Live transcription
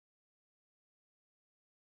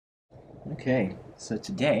Okay, so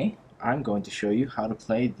today I'm going to show you how to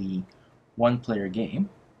play the one-player game,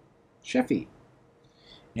 Shephy.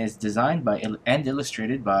 It's designed by and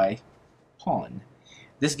illustrated by Pawn.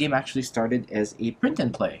 This game actually started as a print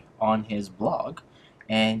and play on his blog,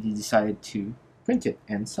 and he decided to print it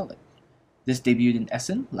and sell it. This debuted in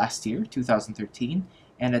Essen last year, 2013,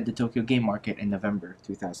 and at the Tokyo Game Market in November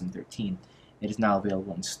 2013. It is now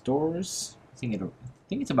available in stores. I think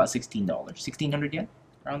it's about $16, 1,600 yen,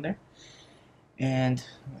 around there. And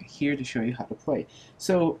I'm here to show you how to play.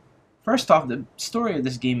 So, first off, the story of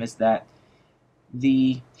this game is that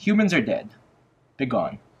the humans are dead, they're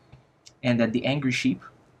gone, and that the angry sheep,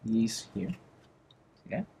 these here,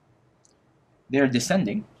 yeah, they're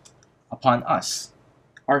descending upon us,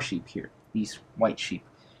 our sheep here, these white sheep,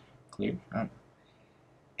 clear,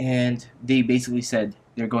 and they basically said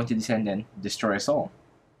they're going to descend and destroy us all.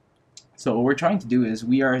 So what we're trying to do is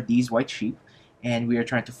we are these white sheep, and we are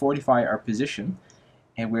trying to fortify our position,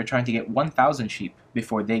 and we're trying to get 1,000 sheep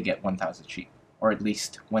before they get 1,000 sheep, or at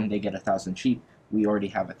least when they get 1,000 sheep, we already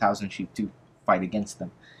have 1,000 sheep to fight against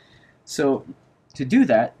them. So to do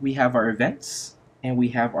that, we have our events and we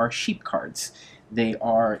have our sheep cards. They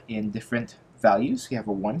are in different values. We have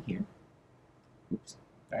a 1 here. Oops.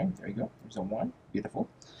 Okay, there you go. There's a 1. Beautiful.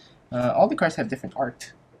 All the cards have different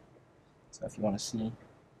art. So if you want to see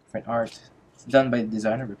different art, it's done by the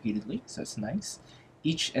designer repeatedly, so it's nice.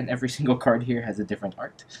 Each and every single card here has a different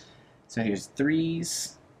art. So here's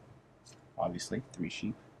 3s, obviously, 3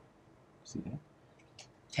 sheep. See that?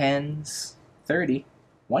 10s, 30,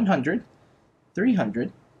 100,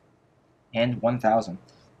 300, and 1,000.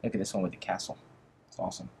 Look at this one with the castle. It's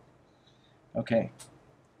awesome. Okay.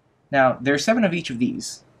 Now, there are 7 of each of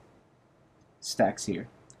these stacks here.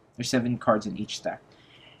 There's 7 cards in each stack.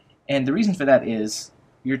 And the reason for that is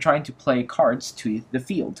you're trying to play cards to the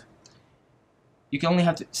field. You can only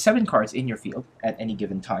have 7 cards in your field at any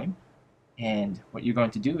given time. And what you're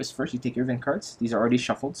going to do is first you take your event cards. These are already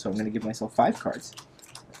shuffled, so I'm going to give myself 5 cards.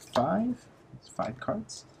 5. That's 5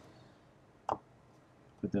 cards.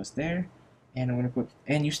 Put those there. And I'm going to put,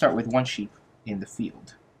 and you start with 1 sheep in the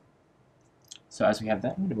field. So as we have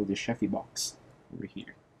that, I'm going to move the Shephy box over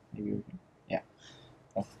here. Maybe over here. Yeah.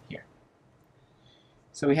 Oh, here.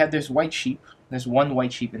 So we have this white sheep. There's 1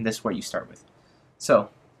 white sheep, and this is what you start with. So,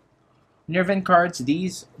 in your event cards,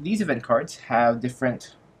 these event cards have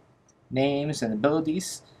different names and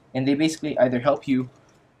abilities, and they basically either help you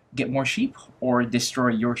get more sheep or destroy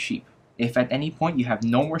your sheep. If at any point you have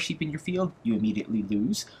no more sheep in your field, you immediately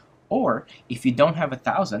lose. Or if you don't have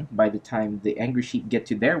 1,000, by the time the angry sheep get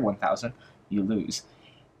to their 1,000, you lose.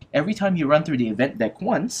 Every time you run through the event deck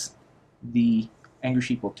once, the angry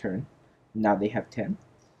sheep will turn. Now they have 10.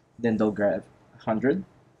 Then they'll grab 100.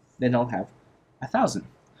 Then they'll have 1,000.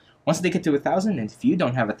 Once they get to 1,000, and if you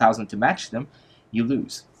don't have 1,000 to match them, you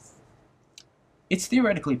lose. It's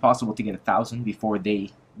theoretically possible to get 1,000 before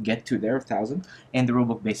they get to their 1,000, and the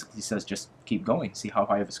rulebook basically says just keep going, see how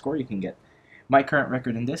high of a score you can get. My current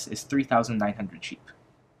record in this is 3,900 sheep.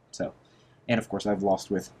 So, and of course I've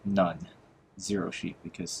lost with none, 0 sheep,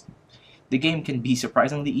 because the game can be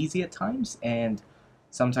surprisingly easy at times, and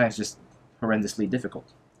sometimes just horrendously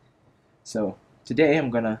difficult. So today I'm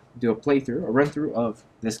gonna do a playthrough, a run-through of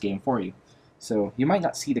this game for you. So you might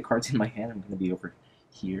not see the cards in my hand. I'm gonna be over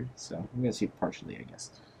here, so I'm gonna see it partially, I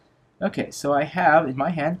guess. Okay, so I have in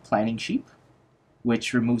my hand Planning Sheep,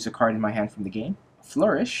 which removes a card in my hand from the game.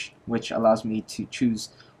 Flourish, which allows me to choose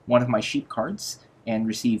one of my sheep cards and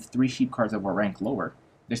receive 3 sheep cards of a rank lower.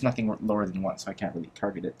 There's nothing lower than 1, so I can't really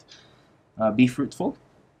target it. Be Fruitful,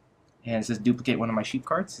 and it says duplicate one of my sheep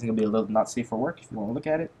cards. It's gonna be a little not safe for work if you want to look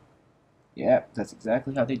at it. Yeah, that's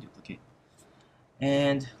exactly how they duplicate.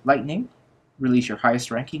 And Lightning, release your highest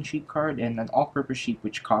ranking sheep card, and an all-purpose sheep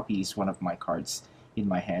which copies one of my cards in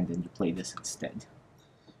my hand, and you play this instead.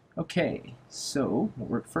 Okay, so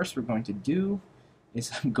what first we're going to do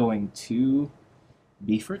is I'm going to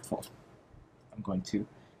Be Fruitful. I'm going to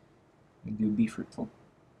do Be Fruitful.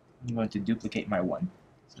 I'm going to duplicate my 1.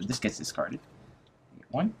 So this gets discarded.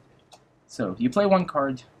 1. So you play 1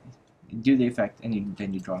 card, do the effect, and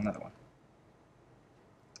then you draw another one.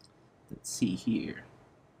 Let's see here.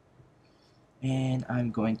 And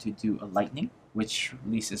I'm going to do a Lightning, which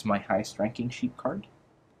releases my highest ranking sheep card.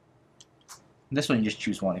 This one, you just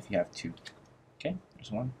choose 1 if you have 2. Okay,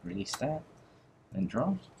 there's 1. Release that. Then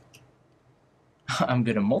draw. I'm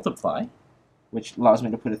going to Multiply, which allows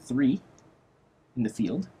me to put a 3 in the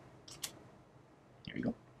field. Here we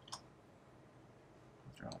go.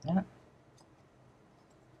 Draw that.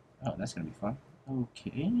 Oh, that's going to be fun.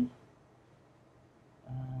 Okay.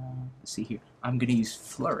 Let's see here. I'm going to use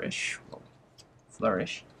Flourish. Whoa.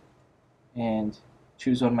 Flourish. and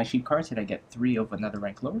choose one of my sheep cards, and I get 3 of another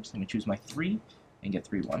rank lower. So I'm going to choose my 3 and get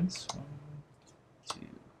 3 ones. 1,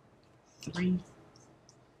 2, 3.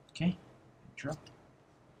 Okay, draw.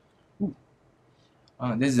 Ooh.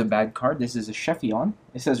 This is a bad card. This is a Shephy on.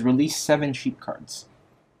 It says release 7 sheep cards.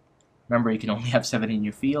 Remember, you can only have 7 in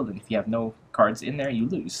your field, and if you have no cards in there, you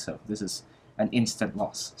lose. So this is an instant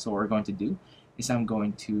loss. So what we're going to do is I'm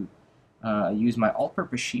going to use my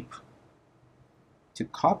all-purpose sheep to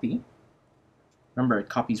copy. Remember, it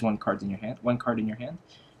copies one card in your hand.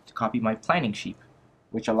 To copy my planning sheep,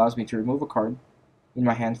 which allows me to remove a card in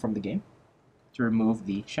my hand from the game to remove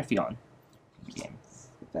the Shephion from the game.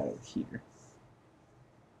 Put that over here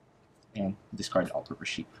and discard the all-purpose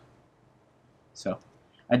sheep. So,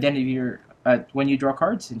 at the end of your when you draw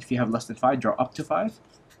cards, and if you have less than 5, draw up to 5.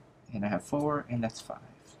 And I have 4, and that's 5.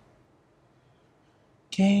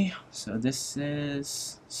 Okay, so this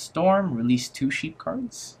is Storm. Release 2 sheep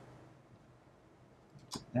cards.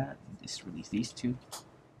 That, just release these 2.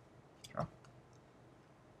 Draw.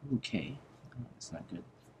 Okay, oh, that's not good.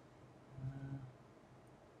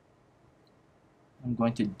 I'm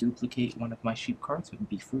going to duplicate one of my sheep cards, so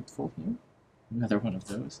be fruitful here. Another one of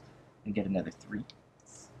those, and get another 3.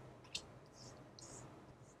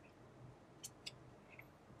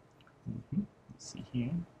 Let's see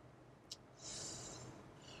here.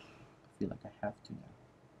 I feel like I have to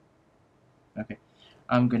now. Okay,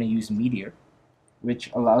 I'm going to use Meteor,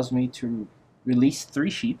 which allows me to release 3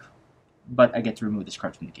 sheep, but I get to remove this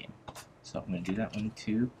card from the game. So I'm going to do that. 1,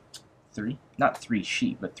 2, 3. Not 3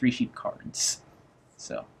 sheep, but 3 sheep cards.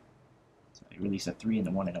 So I release a 3 and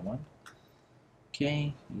a 1 and a 1.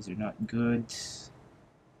 Okay, these are not good.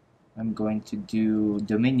 I'm going to do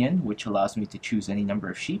Dominion, which allows me to choose any number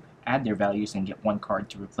of sheep, add their values, and get 1 card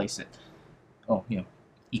to replace it. Oh,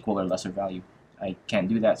 equal or lesser value. I can't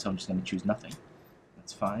do that, so I'm just going to choose nothing.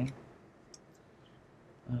 That's fine.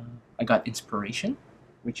 I got Inspiration,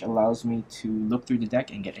 which allows me to look through the deck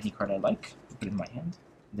and get any card I like, put it in my hand,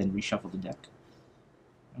 then reshuffle the deck.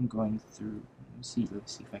 I'm going through, let's see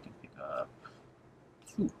if I can pick up,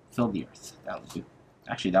 Fill the Earth. That'll do.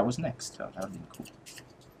 Actually, that was next. Oh, that would be cool.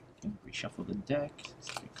 Okay, reshuffle the deck.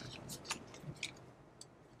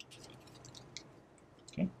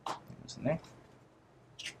 Okay, that was in there.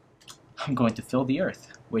 I'm going to Fill the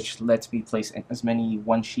Earth, which lets me place as many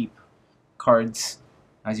 1 sheep cards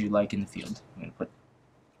as you like in the field. I'm going to put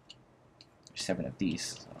 7 of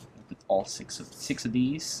these. So I'm going to put all 6 of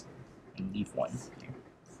these and leave 1 here.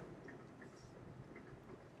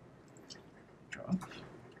 Draw.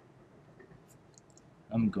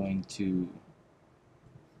 I'm going to,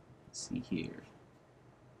 let's see here,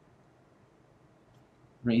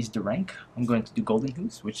 raise the rank. I'm going to do Golden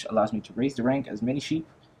Hooves, which allows me to raise the rank as many sheep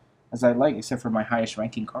as I like, except for my highest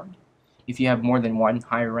ranking card. If you have more than 1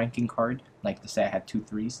 higher ranking card, like let's say I had 2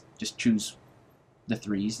 3s, just choose the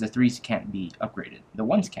 3s. The 3s can't be upgraded. The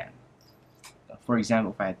 1s can. For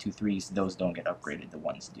example, if I had 2 3s, those don't get upgraded, the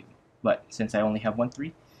 1s do. But since I only have 1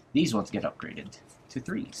 3, these ones get upgraded to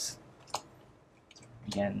 3s.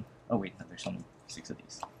 Again, oh wait, no, there's only 6 of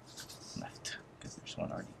these left, because there's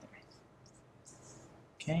 1 already there.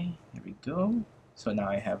 Okay, there we go. So now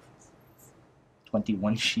I have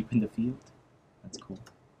 21 sheep in the field. That's cool.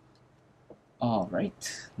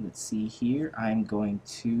 Alright, let's see here. I'm going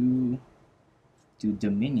to do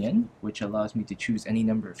Dominion, which allows me to choose any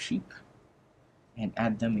number of sheep and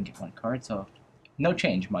add them and get 1 card. So no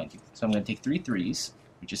change, mind you. So I'm going to take 3 3s,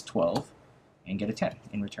 which is 12, and get a 10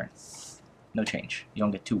 in return. No change. You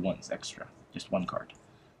don't get 2 1s extra, just 1 card.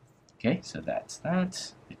 Okay, so that's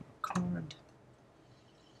that. Pick up a card.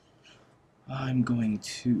 I'm going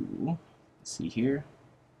to, let's see here.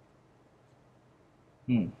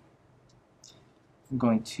 I'm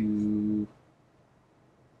going to,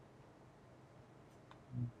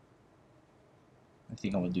 I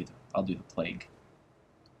think I'll do the Plague.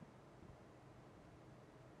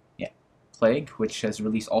 Yeah, Plague, which says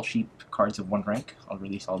release all sheep cards of 1 rank. I'll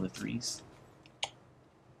release all the 3s.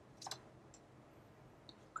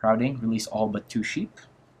 Crowding, release all but 2 sheep.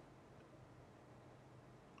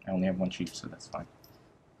 I only have 1 sheep, so that's fine.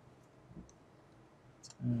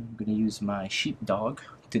 I'm going to use my Sheepdog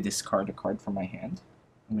to discard a card from my hand.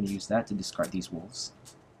 I'm going to use that to discard these wolves.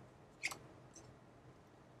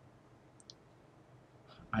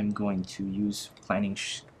 I'm going to use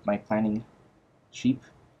my planning sheep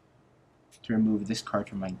to remove this card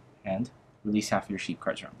from my hand. Release half your sheep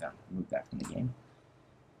cards from that. Remove that from the game.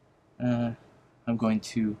 I'm going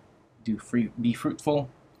to do Be Fruitful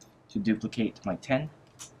to duplicate my 10.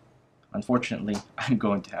 Unfortunately, I'm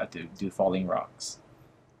going to have to do Falling Rocks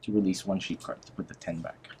to release 1 sheep card to put the 10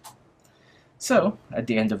 back. So, at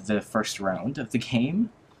the end of the first round of the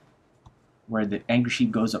game, where the angry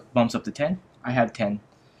sheep bumps up to 10, I have 10,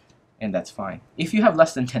 and that's fine. If you have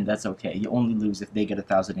less than 10, that's okay. You only lose if they get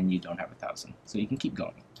 1,000 and you don't have 1,000. So you can keep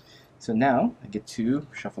going. So now, I get to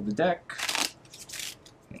shuffle the deck,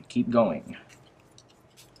 and keep going.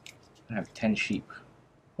 I have 10 sheep.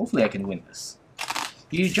 Hopefully I can win this.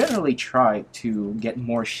 You generally try to get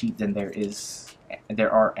more sheep than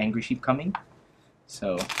there are angry sheep coming.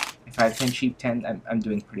 So if I have 10 sheep, I'm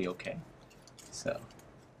doing pretty okay. So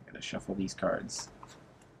I'm gonna shuffle these cards.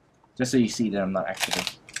 Just so you see that I'm not actually.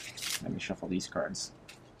 Let me shuffle these cards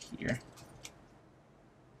here.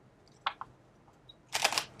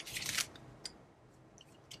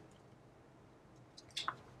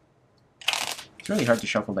 It's really hard to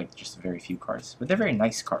shuffle like just very few cards, but they're very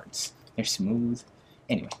nice cards. They're smooth.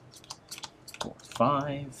 Anyway, 4,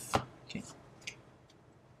 5. Okay.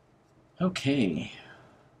 Okay.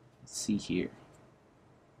 Let's see here.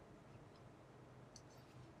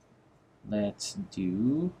 Let's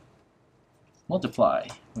do multiply,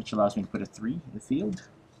 which allows me to put a 3 in the field.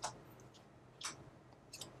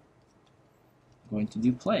 I'm going to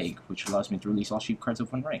do plague, which allows me to release all sheep cards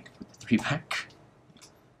of 1 rank. Put the 3 back.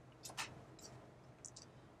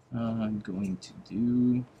 I'm going to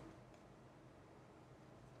do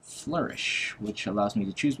flourish, which allows me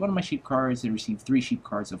to choose one of my sheep cards and receive 3 sheep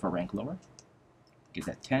cards of a rank lower. Get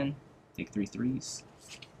that 10. Take 3 3s.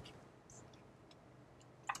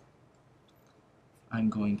 I'm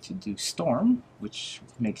going to do storm, which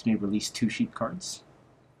makes me release 2 sheep cards.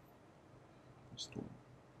 Storm.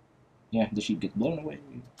 Yeah, the sheep get blown away.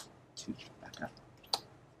 2 back up.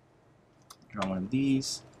 Draw one of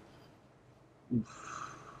these. Oof.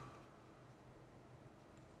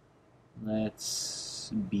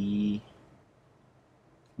 Let's be.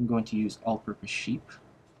 I'm going to use all-purpose sheep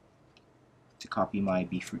to copy my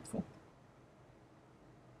Be Fruitful.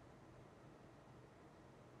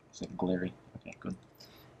 Is it glary? Okay, good.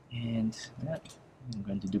 And that, I'm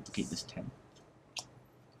going to duplicate this 10.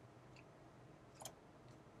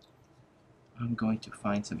 I'm going to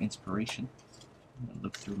find some inspiration. I'm going to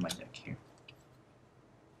look through my deck here.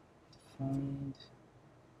 Find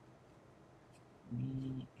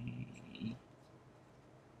me a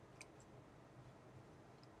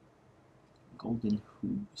golden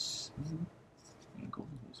hooves. Yeah,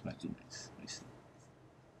 golden hooves might be nice. Let me see.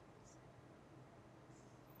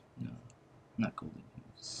 No, not golden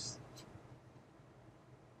hooves.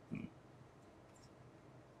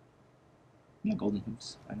 Yeah, golden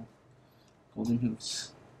hooves. I know. Golden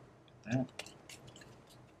hooves. That.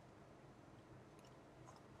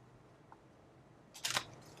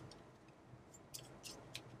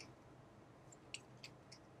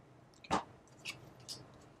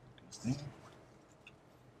 There.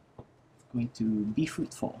 Going to Be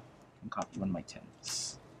Fruitful and copy one of my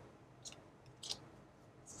 10s.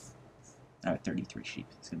 I have 33 sheep.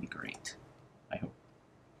 It's going to be great. I hope.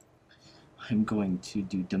 I'm going to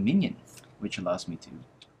do Dominion, which allows me to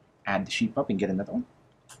add the sheep up and get another one.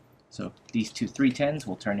 So these 2 3 10s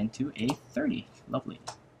will turn into a 30. Lovely.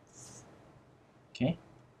 Okay.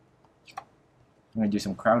 I'm going to do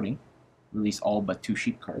some crowding. Release all but 2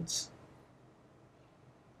 sheep cards.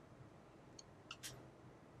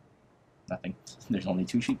 Nothing. There's only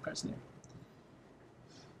 2 sheep cards there.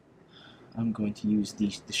 I'm going to use the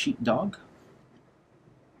sheepdog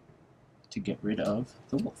to get rid of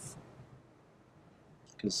the wolf.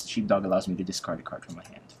 Because sheepdog allows me to discard a card from my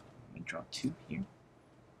hand. Let me draw 2 here.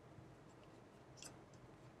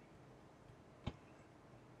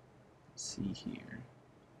 Let's see here.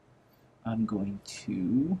 I'm going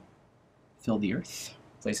to fill the earth.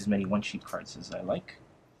 Place as many 1 sheep cards as I like.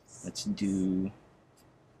 Let's do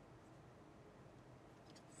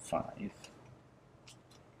 5.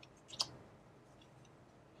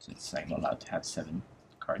 Since I'm allowed to have 7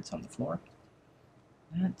 cards on the floor.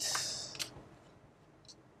 That's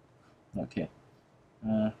okay.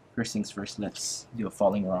 First things first, let's do a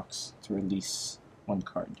Falling Rocks to release 1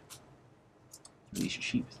 card. Release your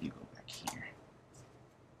sheep, you go back here.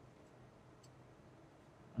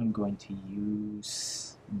 I'm going to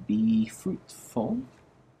use Be Fruitful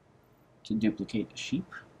to duplicate a sheep.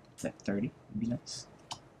 That 30 would be nice.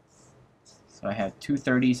 So I have 2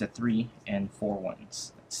 30s, a 3, and 4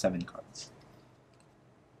 1s. That's 7 cards.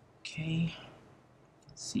 Okay,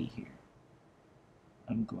 let's see here.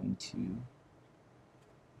 I'm going to.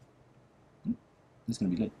 This is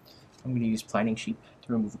going to be good. I'm going to use Planning Sheep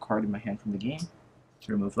to remove a card in my hand from the game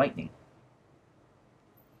to remove Lightning.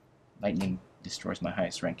 Lightning destroys my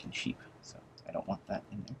highest rank in sheep, so I don't want that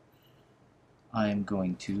in there. I'm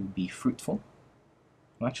going to Be Fruitful.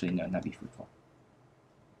 Well, actually, no, not Be Fruitful.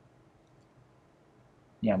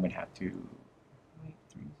 Yeah, I'm gonna have to wait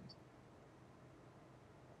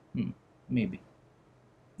 3. Maybe.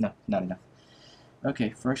 No, not enough.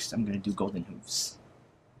 Okay, first I'm gonna do golden hooves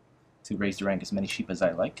to raise the rank as many sheep as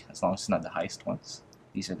I like, as long as it's not the highest ones.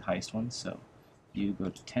 These are the highest ones, so you go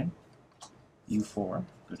to 10, you 4,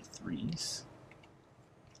 go to 3s,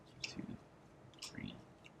 2, 3,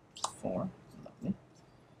 4, lovely.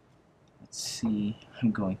 Let's see,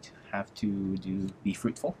 I'm going to have to do be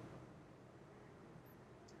fruitful.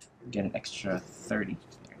 Get an extra 30,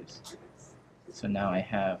 there it is. So now I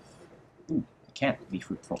have, ooh, I can't be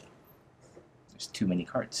fruitful. There's too many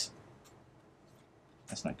cards.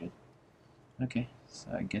 That's not good. Okay,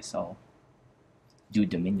 so I guess I'll do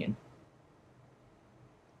Dominion.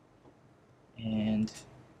 And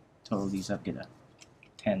total these up, get a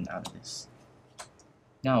 10 out of this.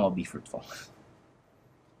 Now I'll be fruitful.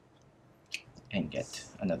 And get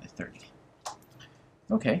another 30.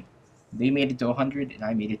 Okay, they made it to 100 and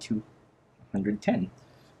I made it to 110.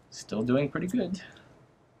 Still doing pretty good.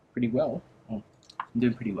 Pretty well. Oh, I'm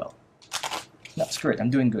doing pretty well. No, screw it,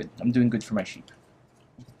 I'm doing good. I'm doing good for my sheep.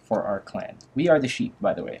 For our clan. We are the sheep,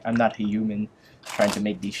 by the way. I'm not a human trying to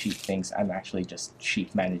make these sheep things. I'm actually just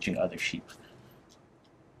sheep managing other sheep.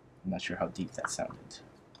 I'm not sure how deep that sounded.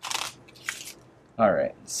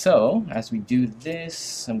 Alright, so as we do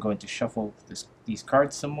this, I'm going to shuffle these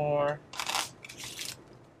cards some more.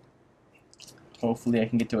 Hopefully I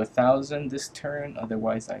can get to 1,000 this turn,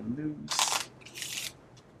 otherwise I lose.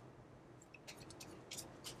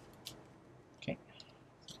 Okay.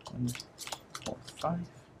 1, 4, 5.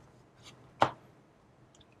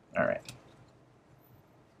 Alright.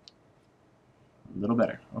 A little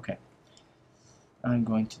better. Okay. I'm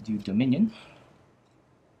going to do Dominion.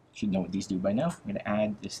 Should know what these do by now. I'm going to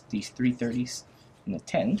add these 3 30s and a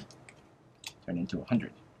 10. Turn into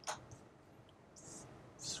 100.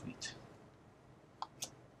 Sweet.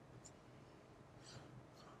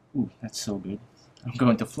 Ooh, that's so good. I'm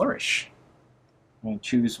going to Flourish. I'm going to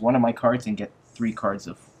choose one of my cards and get 3 cards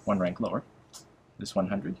of 1 rank lower. This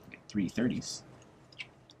 100, get 3 30s.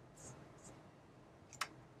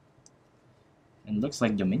 And it looks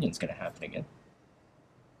like Dominion's going to happen again.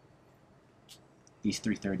 These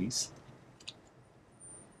 3 30s.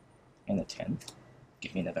 And a 10.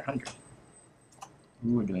 Give me another 100.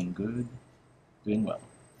 Ooh, we're doing good. Doing well.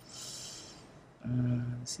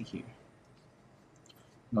 Let's see here.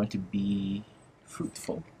 I'm going to be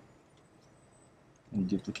fruitful and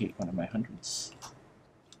duplicate one of my hundreds.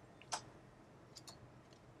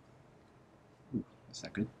 Ooh, is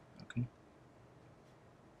that good? Okay.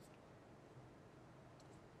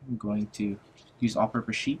 I'm going to use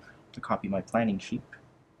all-purpose sheep to copy my planning sheep.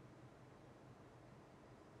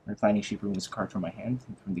 My planning sheep removes a card from my hand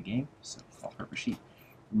from the game, so all-purpose sheep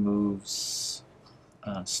removes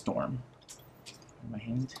Storm from my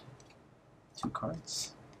hand. 2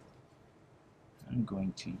 cards. I'm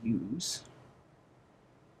going to use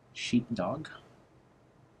Sheepdog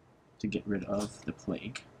to get rid of the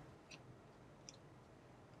Plague.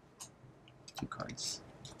 2 cards.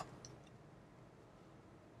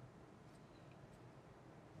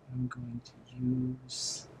 I'm going to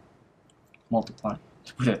use Multiply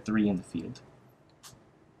to put a 3 in the field.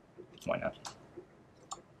 Why not?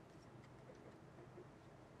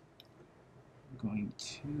 I'm going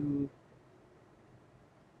to...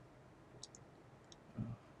 Oh,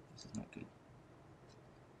 this is not good.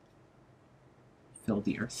 Fill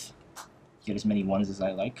the earth. Get as many 1s as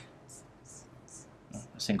I like. Oh,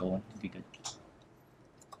 a single one would be good.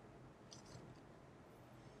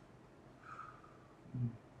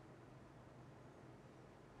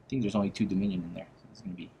 I think there's only 2 Dominion in there, so it's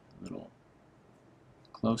going to be a little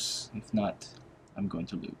close. If not, I'm going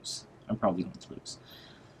to lose. I'm probably going to lose.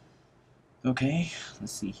 Okay,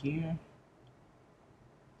 let's see here.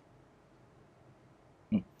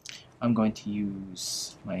 I'm going to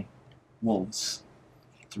use my wolves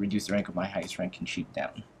to reduce the rank of my highest ranking sheep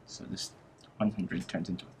down. So this 100 turns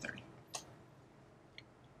into a 30.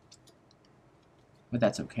 But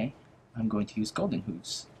that's okay. I'm going to use golden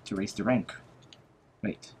hooves to raise the rank.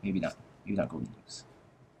 Wait, maybe not. Maybe not golden hooves.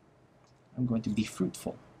 I'm going to be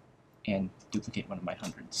fruitful and duplicate one of my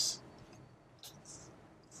hundreds.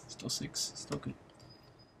 Still 6, still good.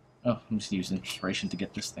 Oh, I'm just using inspiration to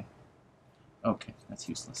get this thing. Okay, that's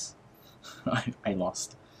useless. I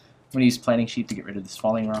lost. I'm going to use planning sheep to get rid of this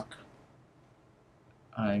falling rock.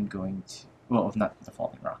 I'm going to... Well, not the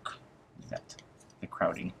falling rock. That. The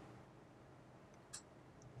crowding.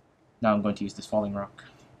 Now I'm going to use this falling rock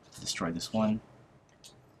to destroy this one.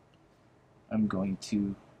 I'm going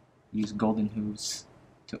to use golden hooves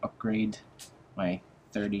to upgrade my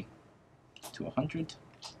 30 to 100.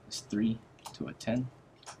 This 3 to a 10.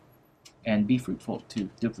 and be fruitful to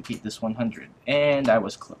duplicate this 100. And I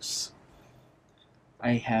was close.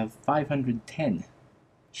 I have 510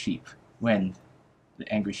 sheep when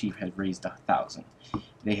the angry sheep had raised 1,000.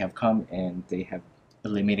 They have come and they have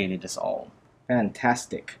eliminated us all.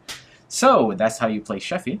 Fantastic. So that's how you play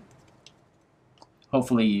Shephy.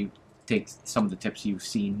 Hopefully you take some of the tips you've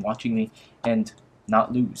seen watching me and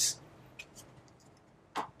not lose.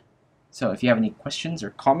 So if you have any questions or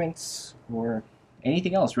comments or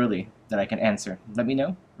anything else really that I can answer, let me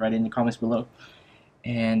know. Write in the comments below.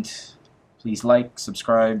 And please like,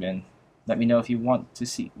 subscribe, and let me know if you want to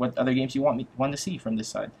see what other games you want to see from this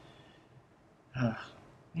side.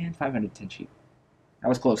 Man, 510 sheep. That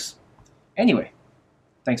was close. Anyway,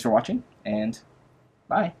 thanks for watching, and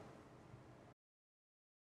bye.